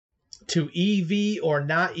To EV or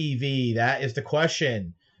not EV? That is the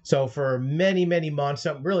question. So for many, many months,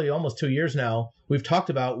 really almost 2 years now, we've talked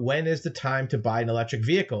about when is the time to buy an electric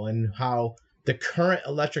vehicle and how the current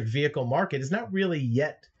electric vehicle market is not really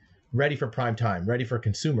yet ready for prime time, ready for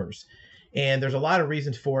consumers. And there's a lot of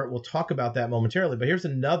reasons for it. We'll talk about that momentarily. But here's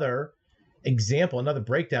another example, another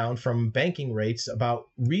breakdown from banking rates about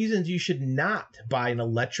reasons you should not buy an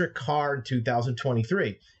electric car in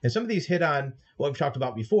 2023. And some of these hit on what we've talked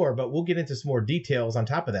about before, but we'll get into some more details on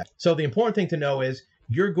top of that. So the important thing to know is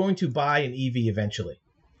you're going to buy an EV eventually,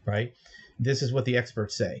 right? This is what the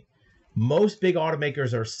experts say. Most big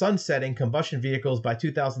automakers are sunsetting combustion vehicles by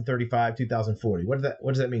 2035, 2040. What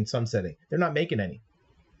does that mean, sunsetting? They're not making any.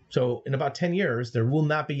 So in about 10 years, there will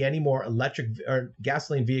not be any more electric or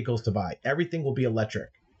gasoline vehicles to buy. Everything will be electric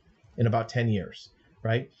in about 10 years,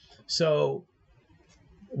 right? So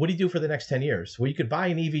what do you do for the next 10 years? Well, you could buy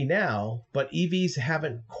an EV now, but EVs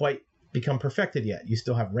haven't quite become perfected yet. You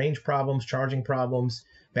still have range problems, charging problems,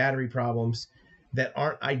 battery problems that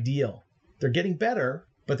aren't ideal. They're getting better,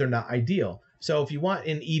 but they're not ideal. So if you want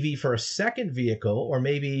an EV for a second vehicle, or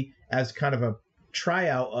maybe as kind of a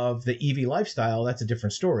tryout of the EV lifestyle, that's a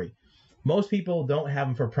different story. Most people don't have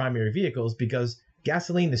them for primary vehicles because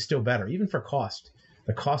gasoline is still better, even for cost.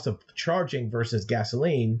 The cost of charging versus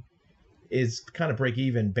gasoline is kind of break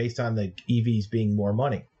even based on the EVs being more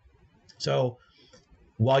money. So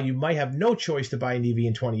while you might have no choice to buy an EV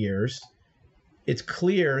in 20 years, it's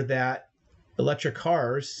clear that electric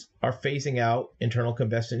cars are phasing out internal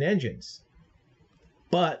combustion engines,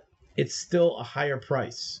 but it's still a higher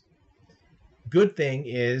price. Good thing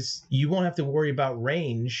is you won't have to worry about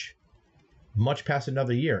range much past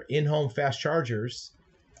another year. In-home fast chargers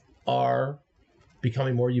are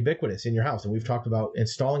becoming more ubiquitous in your house. And we've talked about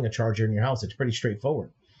installing a charger in your house. It's pretty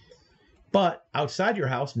straightforward. But outside your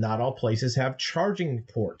house, not all places have charging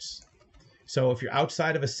ports. So if you're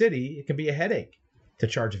outside of a city, it can be a headache to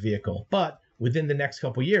charge a vehicle. But within the next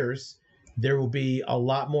couple of years, there will be a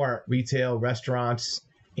lot more retail, restaurants,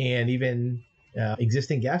 and even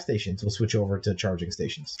existing gas stations will switch over to charging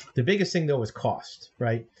stations. The biggest thing, though, is cost,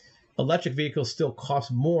 right? Electric vehicles still cost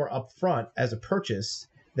more upfront as a purchase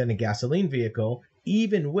than a gasoline vehicle,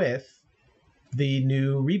 even with the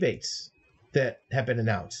new rebates that have been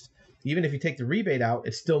announced. Even if you take the rebate out,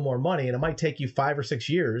 it's still more money, and it might take you 5 or 6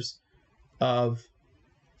 years of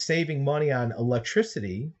saving money on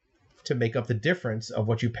electricity to make up the difference of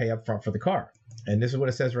what you pay up front for the car. And this is what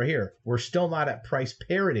it says right here. We're still not at price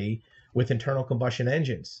parity with internal combustion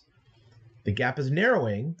engines. The gap is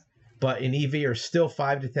narrowing, but an EV are still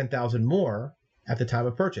 5,000 to 10,000 more at the time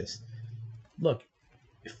of purchase. Look,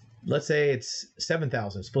 let's say it's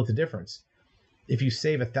 7,000, split the difference. If you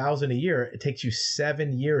save 1,000 a year, it takes you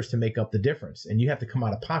 7 years to make up the difference, and you have to come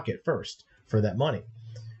out of pocket first for that money.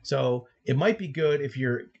 So it might be good if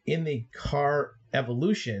you're in the car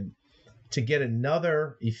evolution to get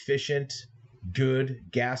another efficient, good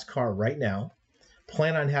gas car right now.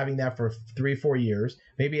 Plan on having that for 3 or 4 years.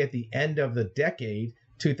 Maybe at the end of the decade,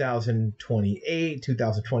 2028,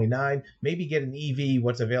 2029, maybe get an EV,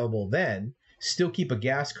 what's available then, still keep a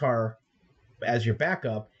gas car as your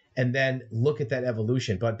backup, and then look at that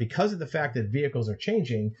evolution. But because of the fact that vehicles are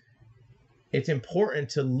changing, it's important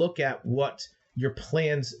to look at what your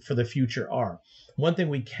plans for the future are. One thing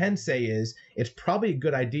we can say is it's probably a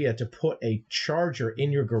good idea to put a charger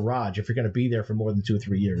in your garage if you're going to be there for more than 2 or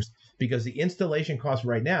 3 years, because the installation cost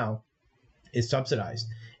right now is subsidized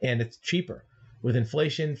and it's cheaper. With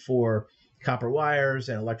inflation for copper wires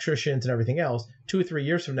and electricians and everything else, 2 or 3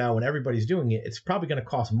 years from now, when everybody's doing it, it's probably going to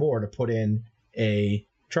cost more to put in a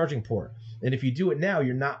charging port. And if you do it now,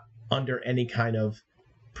 you're not under any kind of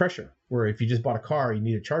pressure, where if you just bought a car, you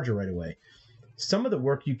need a charger right away. Some of the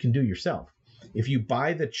work you can do yourself. If you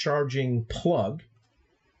buy the charging plug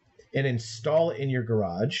and install it in your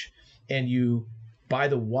garage, and you buy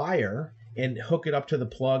the wire and hook it up to the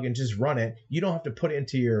plug and just run it, you don't have to put it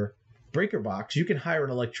into your breaker box. You can hire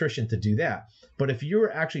an electrician to do that. But if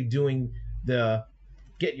you're actually doing the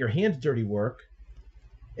get your hands dirty work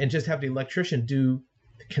and just have the electrician do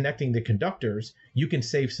connecting the conductors, you can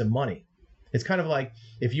save some money. It's kind of like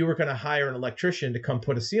if you were going to hire an electrician to come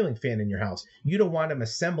put a ceiling fan in your house. You don't want them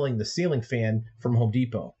assembling the ceiling fan from Home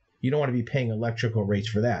Depot. You don't want to be paying electrical rates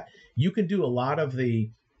for that. You can do a lot of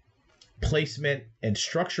the placement and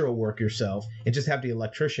structural work yourself and just have the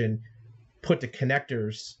electrician put the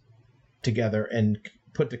connectors together and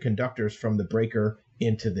put the conductors from the breaker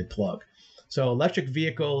into the plug. So electric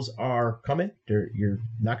vehicles are coming. You're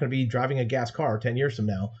not going to be driving a gas car 10 years from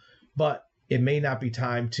now, but it may not be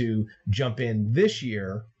time to jump in this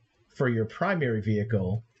year for your primary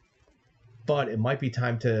vehicle, but it might be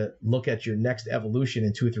time to look at your next evolution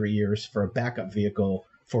in 2 or 3 years for a backup vehicle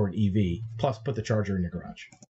for an EV. Plus, put the charger in your garage.